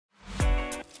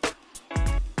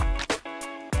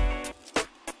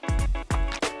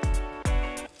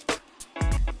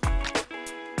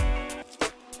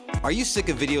Are you sick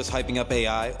of videos hyping up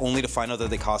AI only to find out that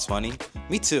they cost money?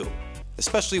 Me too.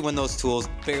 Especially when those tools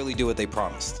barely do what they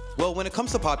promised. Well, when it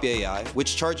comes to Poppy AI,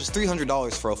 which charges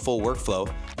 $300 for a full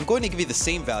workflow, I'm going to give you the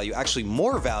same value, actually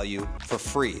more value, for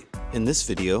free. In this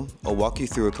video, I'll walk you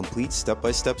through a complete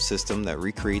step-by-step system that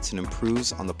recreates and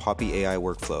improves on the Poppy AI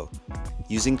workflow.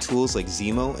 Using tools like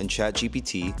Zemo and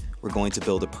ChatGPT, we're going to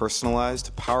build a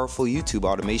personalized, powerful YouTube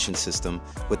automation system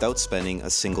without spending a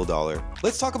single dollar.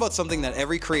 Let's talk about something that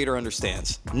every creator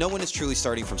understands. No one is truly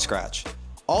starting from scratch.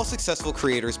 All successful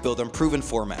creators build on proven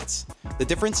formats. The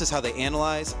difference is how they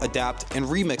analyze, adapt, and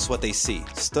remix what they see.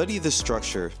 Study the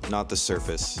structure, not the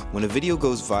surface. When a video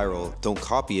goes viral, don't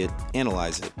copy it,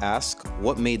 analyze it. Ask,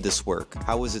 what made this work?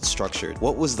 How was it structured?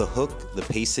 What was the hook, the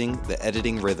pacing, the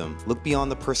editing rhythm? Look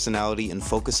beyond the personality and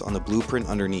focus on the blueprint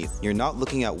underneath. You're not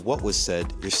looking at what was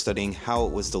said, you're studying how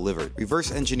it was delivered.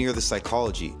 Reverse engineer the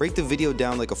psychology. Break the video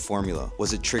down like a formula.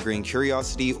 Was it triggering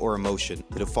curiosity or emotion?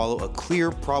 Did it follow a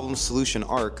clear problem-solution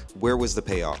arc? Where was the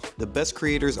payoff? The best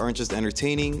creators aren't just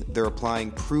entertaining, they're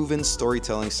applying proven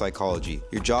storytelling psychology.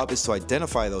 Your job is to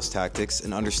identify those tactics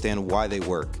and understand why they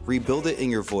work. Rebuild it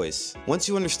in your voice. Once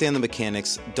you understand the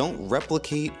mechanics, don't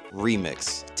replicate,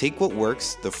 remix. Take what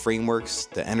works, the frameworks,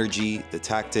 the energy, the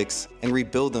tactics, and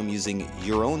rebuild them using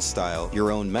your own style,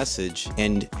 your own message,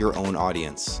 and your own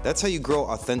audience. That's how you grow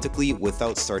authentically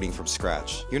without starting from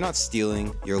scratch. You're not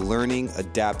stealing, you're learning,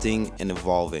 adapting, and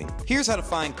evolving. Here's how to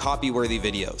find copy-worthy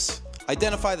videos.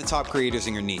 Identify the top creators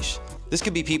in your niche. This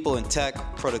could be people in tech,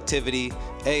 productivity,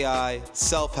 AI,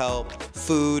 self-help,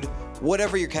 food,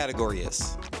 whatever your category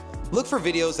is. Look for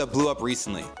videos that blew up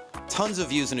recently. Tons of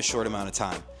views in a short amount of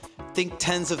time. Think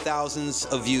tens of thousands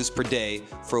of views per day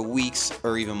for weeks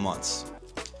or even months.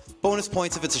 Bonus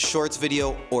points if it's a shorts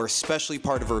video or especially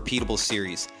part of a repeatable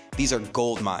series. These are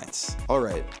gold mines.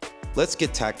 Alright, let's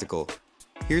get tactical.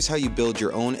 Here's how you build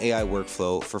your own AI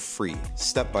workflow for free,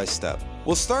 step by step.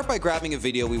 We'll start by grabbing a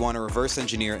video we want to reverse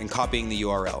engineer and copying the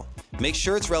URL. Make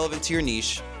sure it's relevant to your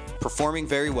niche, performing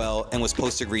very well, and was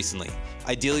posted recently,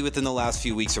 ideally within the last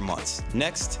few weeks or months.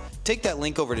 Next, take that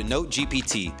link over to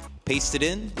NoteGPT, paste it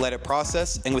in, let it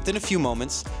process, and within a few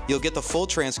moments, you'll get the full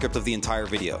transcript of the entire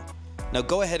video. Now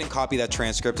go ahead and copy that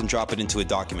transcript and drop it into a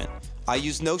document. I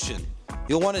use Notion.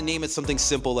 You'll want to name it something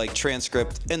simple like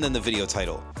transcript and then the video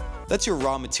title. That's your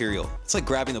raw material. It's like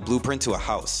grabbing the blueprint to a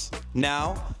house.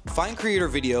 Now, find creator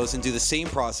videos and do the same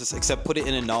process except put it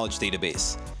in a knowledge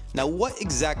database. Now, what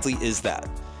exactly is that?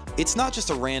 It's not just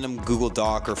a random Google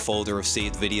Doc or folder of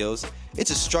saved videos.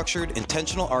 It's a structured,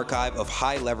 intentional archive of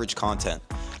high leverage content.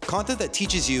 Content that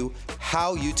teaches you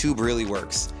how YouTube really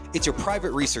works. It's your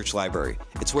private research library.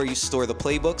 It's where you store the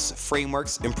playbooks,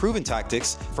 frameworks, and proven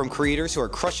tactics from creators who are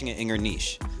crushing it in your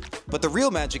niche. But the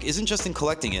real magic isn't just in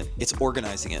collecting it, it's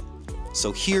organizing it.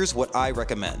 So here's what I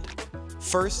recommend.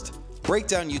 First, break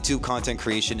down YouTube content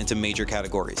creation into major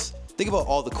categories. Think about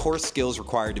all the core skills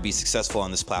required to be successful on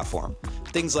this platform.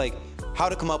 Things like how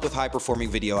to come up with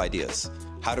high-performing video ideas,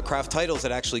 how to craft titles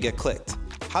that actually get clicked,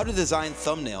 how to design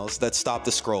thumbnails that stop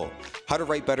the scroll, how to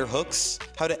write better hooks,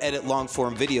 how to edit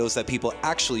long-form videos that people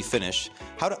actually finish,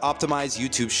 how to optimize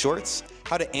YouTube Shorts,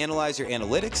 how to analyze your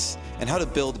analytics, and how to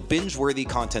build binge-worthy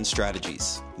content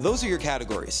strategies. Those are your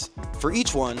categories. For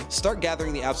each one, start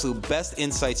gathering the absolute best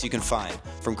insights you can find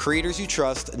from creators you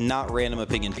trust, not random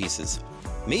opinion pieces.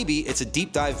 Maybe it's a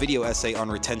deep dive video essay on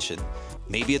retention.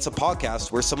 Maybe it's a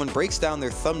podcast where someone breaks down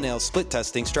their thumbnail split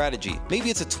testing strategy. Maybe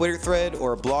it's a Twitter thread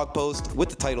or a blog post with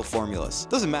the title formulas.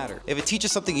 Doesn't matter. If it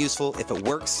teaches something useful, if it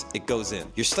works, it goes in.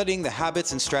 You're studying the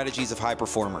habits and strategies of high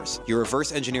performers. You're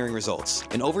reverse engineering results.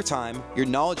 And over time, your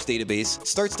knowledge database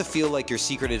starts to feel like your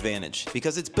secret advantage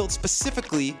because it's built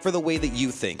specifically for the way that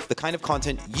you think, the kind of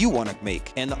content you want to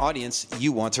make, and the audience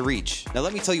you want to reach. Now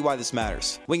let me tell you why this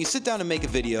matters. When you sit down and make a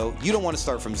video, you don't want to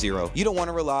start from zero. You don't want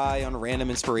to rely on random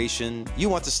inspiration. You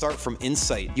want to start from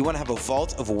insight. You want to have a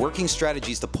vault of working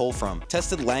strategies to pull from,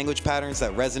 tested language patterns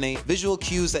that resonate, visual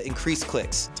cues that increase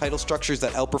clicks, title structures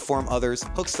that outperform others,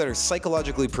 hooks that are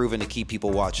psychologically proven to keep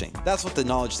people watching. That's what the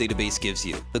knowledge database gives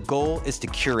you. The goal is to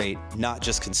curate, not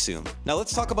just consume. Now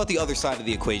let's talk about the other side of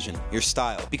the equation, your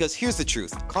style. Because here's the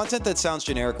truth. Content that sounds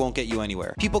generic won't get you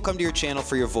anywhere. People come to your channel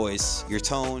for your voice, your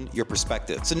tone, your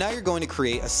perspective. So now you're going to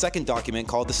create a second document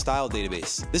called the style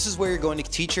database. This is where you're going to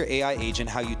teach your AI agent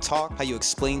how you talk, how you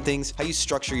explain things, how you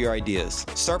structure your ideas.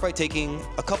 Start by taking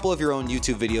a couple of your own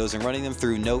YouTube videos and running them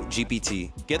through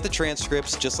NoteGPT. Get the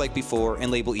transcripts just like before and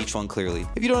label each one clearly.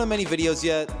 If you don't have many videos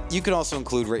yet, you can also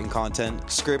include written content,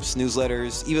 scripts,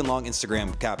 newsletters, even long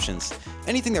Instagram captions.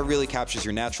 Anything that really captures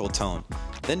your natural tone.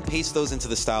 Then paste those into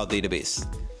the style database.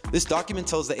 This document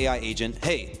tells the AI agent,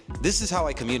 hey, this is how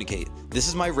I communicate. This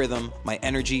is my rhythm, my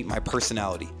energy, my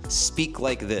personality. Speak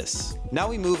like this. Now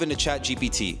we move into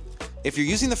ChatGPT. If you're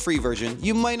using the free version,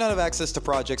 you might not have access to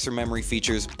projects or memory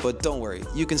features, but don't worry,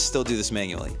 you can still do this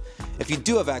manually. If you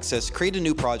do have access, create a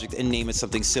new project and name it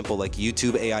something simple like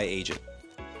YouTube AI Agent.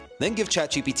 Then give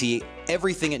ChatGPT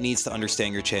everything it needs to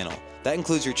understand your channel. That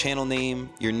includes your channel name,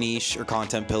 your niche or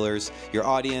content pillars, your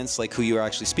audience, like who you are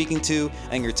actually speaking to,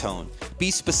 and your tone.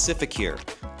 Be specific here.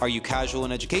 Are you casual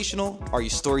and educational? Are you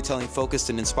storytelling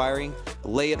focused and inspiring?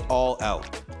 Lay it all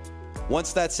out.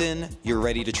 Once that's in, you're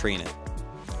ready to train it.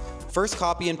 First,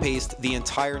 copy and paste the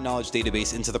entire knowledge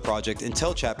database into the project and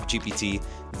tell ChatGPT,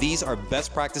 these are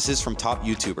best practices from top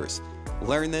YouTubers.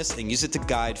 Learn this and use it to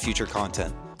guide future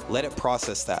content. Let it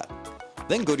process that.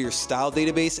 Then go to your style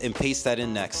database and paste that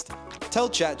in next. Tell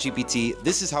ChatGPT,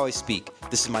 this is how I speak.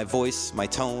 This is my voice, my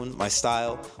tone, my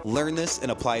style. Learn this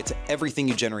and apply it to everything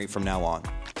you generate from now on.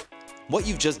 What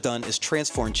you've just done is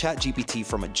transform ChatGPT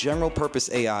from a general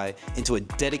purpose AI into a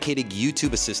dedicated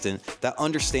YouTube assistant that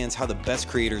understands how the best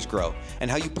creators grow and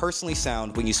how you personally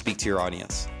sound when you speak to your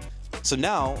audience. So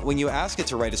now, when you ask it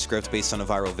to write a script based on a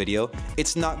viral video,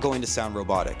 it's not going to sound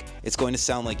robotic. It's going to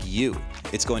sound like you.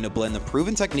 It's going to blend the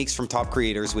proven techniques from top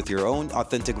creators with your own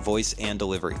authentic voice and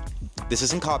delivery. This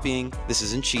isn't copying, this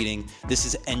isn't cheating, this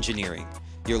is engineering.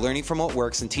 You're learning from what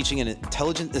works and teaching an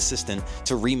intelligent assistant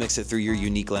to remix it through your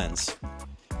unique lens.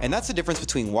 And that's the difference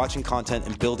between watching content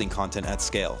and building content at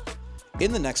scale.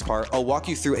 In the next part, I'll walk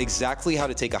you through exactly how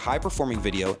to take a high-performing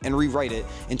video and rewrite it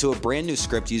into a brand new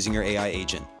script using your AI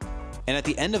agent. And at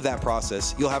the end of that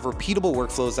process, you'll have repeatable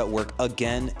workflows that work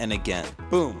again and again.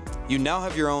 Boom! You now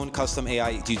have your own custom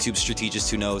AI YouTube strategist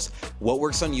who knows what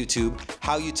works on YouTube,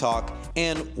 how you talk,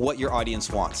 and what your audience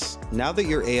wants. Now that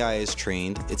your AI is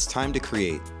trained, it's time to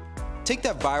create. Take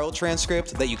that viral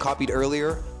transcript that you copied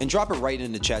earlier and drop it right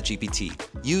into ChatGPT.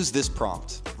 Use this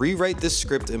prompt. Rewrite this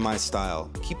script in my style.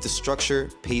 Keep the structure,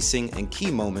 pacing, and key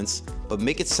moments, but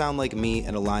make it sound like me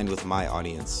and aligned with my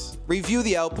audience. Review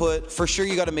the output. For sure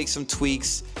you gotta make some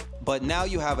tweaks, but now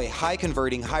you have a high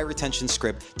converting, high retention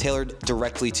script tailored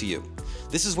directly to you.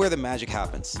 This is where the magic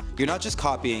happens. You're not just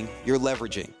copying, you're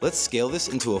leveraging. Let's scale this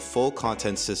into a full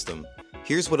content system.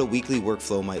 Here's what a weekly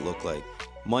workflow might look like.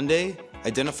 Monday,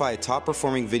 identify a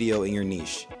top-performing video in your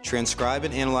niche. Transcribe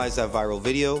and analyze that viral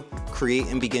video, create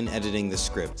and begin editing the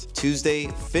script. Tuesday,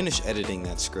 finish editing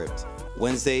that script.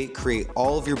 Wednesday, create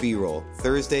all of your B-roll.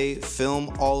 Thursday,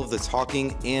 film all of the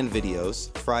talking and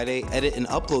videos. Friday, edit and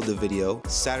upload the video.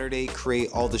 Saturday, create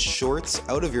all the shorts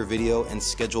out of your video and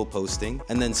schedule posting.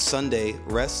 And then Sunday,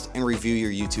 rest and review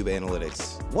your YouTube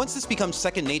analytics. Once this becomes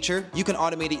second nature, you can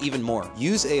automate it even more.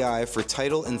 Use AI for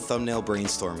title and thumbnail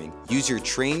brainstorming. Use your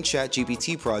trained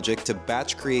ChatGPT project to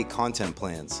batch create content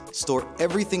plans. Store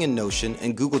everything in Notion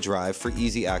and Google Drive for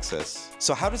easy access.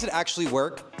 So how does it actually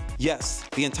work? Yes,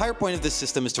 the entire point of this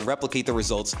system is to replicate the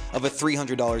results of a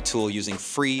 $300 tool using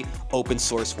free, open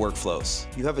source workflows.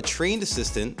 You have a trained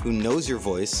assistant who knows your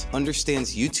voice,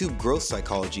 understands YouTube growth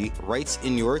psychology, writes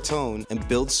in your tone, and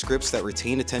builds scripts that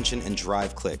retain attention and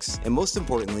drive clicks. And most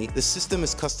importantly, the system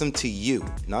is custom to you,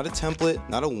 not a template,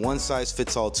 not a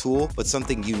one-size-fits-all tool, but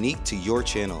something unique to your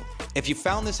channel. If you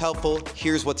found this helpful,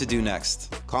 here's what to do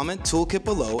next. Comment toolkit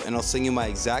below and I'll send you my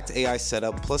exact AI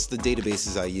setup plus the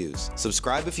databases I use.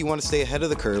 Subscribe if you want to stay ahead of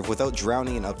the curve without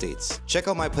drowning in updates. Check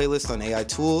out my playlist on AI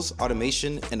tools,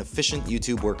 automation, and efficient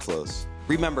YouTube workflows.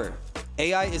 Remember,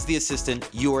 AI is the assistant,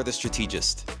 you are the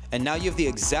strategist. And now you have the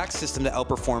exact system to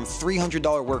outperform $300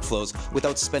 workflows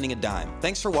without spending a dime.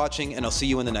 Thanks for watching and I'll see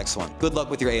you in the next one. Good luck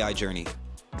with your AI journey.